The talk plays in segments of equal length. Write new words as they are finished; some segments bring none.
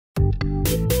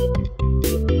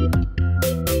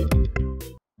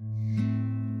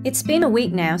It's been a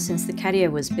week now since the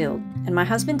catio was built, and my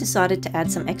husband decided to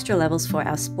add some extra levels for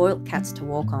our spoilt cats to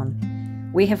walk on.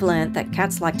 We have learnt that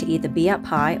cats like to either be up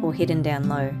high or hidden down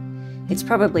low. It's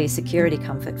probably a security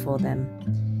comfort for them.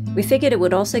 We figured it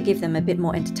would also give them a bit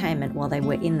more entertainment while they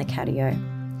were in the catio.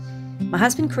 My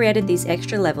husband created these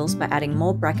extra levels by adding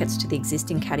more brackets to the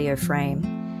existing catio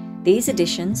frame. These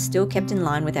additions still kept in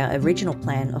line with our original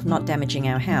plan of not damaging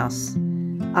our house.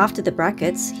 After the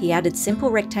brackets, he added simple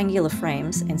rectangular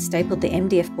frames and stapled the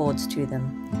MDF boards to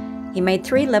them. He made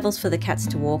 3 levels for the cats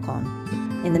to walk on.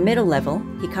 In the middle level,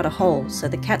 he cut a hole so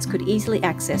the cats could easily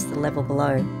access the level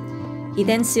below. He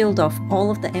then sealed off all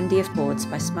of the MDF boards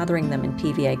by smothering them in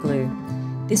PVA glue.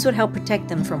 This would help protect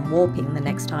them from warping the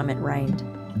next time it rained.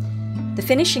 The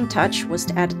finishing touch was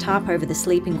to add a tarp over the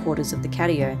sleeping quarters of the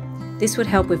catio. This would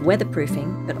help with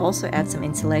weatherproofing, but also add some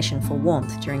insulation for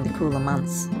warmth during the cooler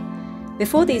months.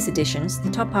 Before these additions,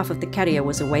 the top half of the catio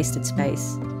was a wasted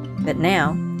space. But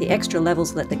now, the extra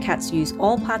levels let the cats use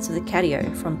all parts of the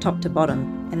catio from top to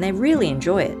bottom, and they really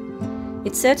enjoy it.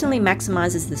 It certainly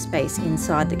maximises the space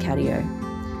inside the catio.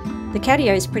 The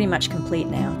catio is pretty much complete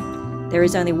now. There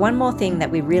is only one more thing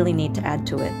that we really need to add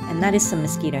to it, and that is some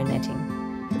mosquito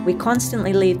netting. We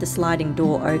constantly leave the sliding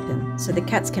door open, so the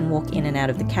cats can walk in and out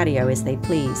of the catio as they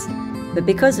please. But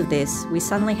because of this, we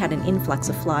suddenly had an influx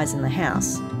of flies in the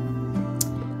house.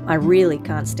 I really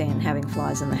can't stand having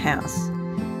flies in the house,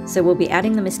 so we'll be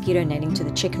adding the mosquito netting to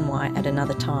the chicken wire at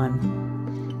another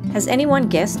time. Has anyone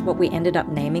guessed what we ended up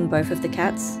naming both of the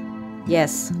cats?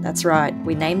 Yes, that's right,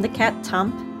 we named the cat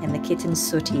Tump and the kitten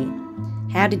Sooty.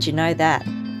 How did you know that?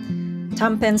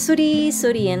 Tump and Sooty,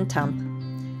 Sooty and Tump.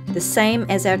 The same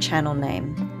as our channel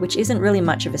name, which isn't really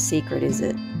much of a secret, is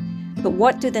it? But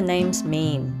what do the names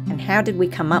mean, and how did we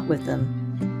come up with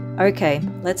them? Okay,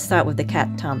 let's start with the cat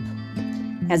Tump.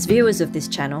 As viewers of this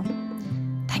channel,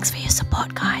 thanks for your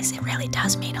support, guys, it really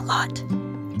does mean a lot.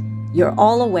 You're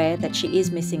all aware that she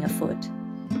is missing a foot.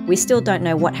 We still don't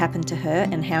know what happened to her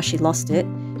and how she lost it,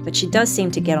 but she does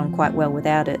seem to get on quite well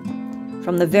without it.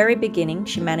 From the very beginning,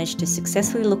 she managed to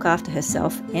successfully look after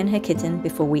herself and her kitten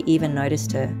before we even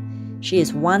noticed her. She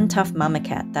is one tough mama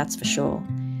cat, that's for sure,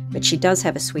 but she does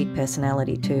have a sweet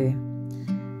personality too.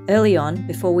 Early on,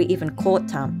 before we even caught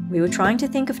Tump, we were trying to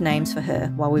think of names for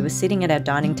her while we were sitting at our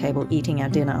dining table eating our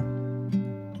dinner.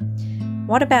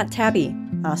 "What about Tabby?"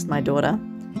 asked my daughter.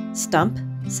 "Stump,"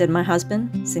 said my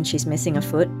husband, since she's missing a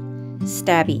foot.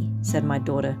 "Stabby," said my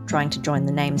daughter, trying to join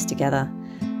the names together.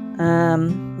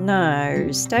 No,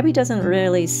 Stabby doesn't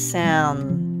really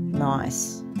sound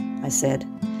nice," I said.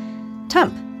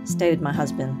 "Tump," stated my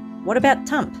husband. "What about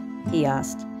Tump?" he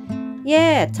asked.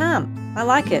 "Yeah, Tump. I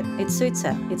like it. It suits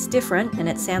her. It's different and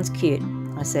it sounds cute,"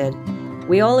 I said.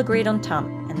 We all agreed on Tump,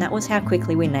 and that was how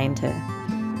quickly we named her.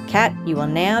 "Cat, you will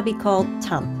now be called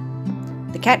Tump."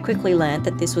 The cat quickly learnt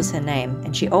that this was her name,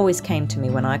 and she always came to me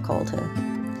when I called her.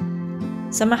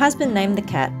 So my husband named the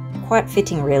cat, quite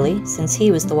fitting really, since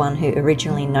he was the one who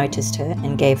originally noticed her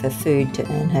and gave her food to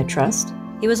earn her trust.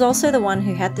 He was also the one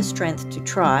who had the strength to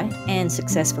try and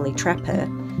successfully trap her,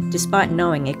 despite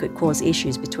knowing it could cause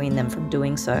issues between them from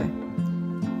doing so.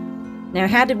 Now,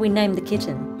 how did we name the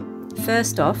kitten?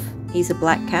 First off, he's a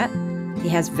black cat. He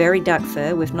has very dark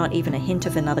fur with not even a hint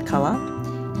of another colour.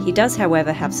 He does,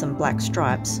 however, have some black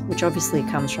stripes, which obviously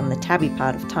comes from the tabby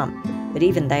part of Tump, but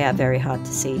even they are very hard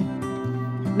to see.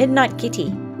 "Midnight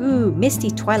Kitty. Ooh, misty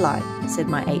twilight," said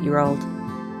my 8-year-old.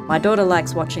 My daughter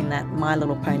likes watching that My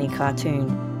Little Pony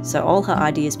cartoon, so all her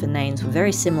ideas for names were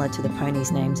very similar to the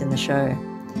ponies' names in the show.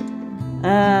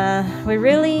 We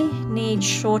really need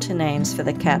shorter names for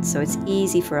the cats so it's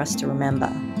easy for us to remember,"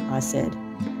 I said.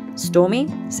 "Stormy?"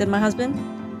 said my husband.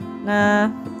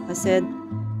 "Nah," I said.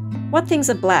 "What things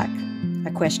are black?" I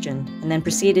questioned, and then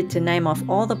proceeded to name off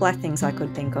all the black things I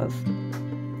could think of.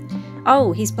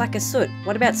 "Oh, he's black as soot.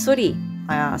 What about Sooty?"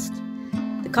 I asked.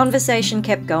 The conversation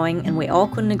kept going and we all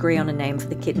couldn't agree on a name for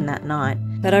the kitten that night,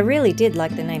 but I really did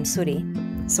like the name Sooty,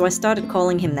 so I started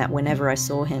calling him that whenever I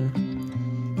saw him.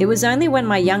 It was only when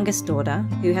my youngest daughter,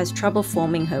 who has trouble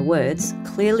forming her words,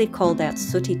 clearly called out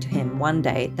Sooty to him one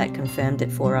day that confirmed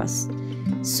it for us.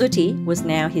 Sooty was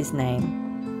now his name.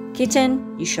 "Kitten,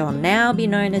 you shall now be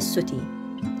known as Sooty."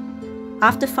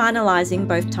 After finalising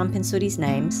both Tump and Sooty's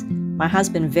names, my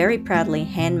husband very proudly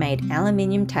handmade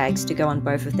aluminium tags to go on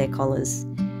both of their collars.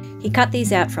 He cut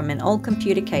these out from an old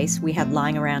computer case we had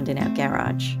lying around in our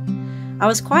garage. I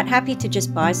was quite happy to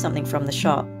just buy something from the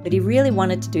shop, but he really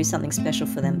wanted to do something special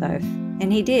for them both,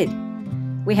 and he did.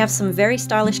 We have some very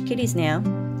stylish kitties now.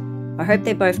 I hope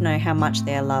they both know how much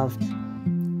they are loved.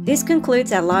 This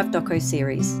concludes our live doco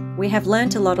series. We have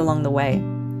learnt a lot along the way.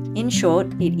 In short,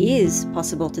 it is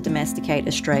possible to domesticate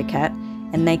a stray cat,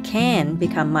 and they can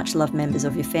become much loved members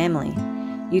of your family.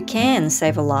 You can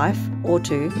save a life or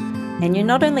two, and you're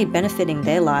not only benefiting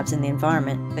their lives and the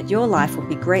environment, but your life will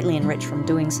be greatly enriched from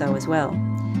doing so as well.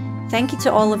 Thank you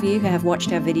to all of you who have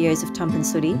watched our videos of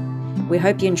Tump&Sooty. We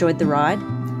hope you enjoyed the ride.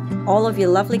 All of your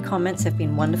lovely comments have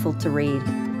been wonderful to read.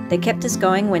 They kept us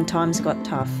going when times got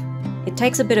tough. It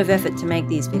takes a bit of effort to make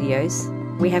these videos.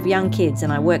 We have young kids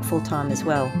and I work full-time as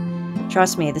well.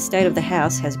 Trust me, the state of the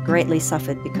house has greatly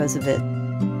suffered because of it.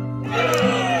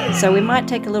 So we might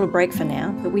take a little break for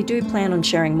now, but we do plan on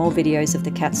sharing more videos of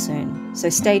the cats soon, so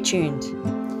stay tuned.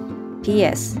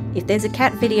 P.S. If there's a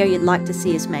cat video you'd like to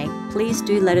see us make, please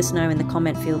do let us know in the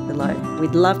comment field below.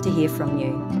 We'd love to hear from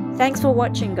you. Thanks for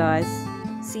watching, guys.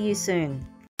 See you soon.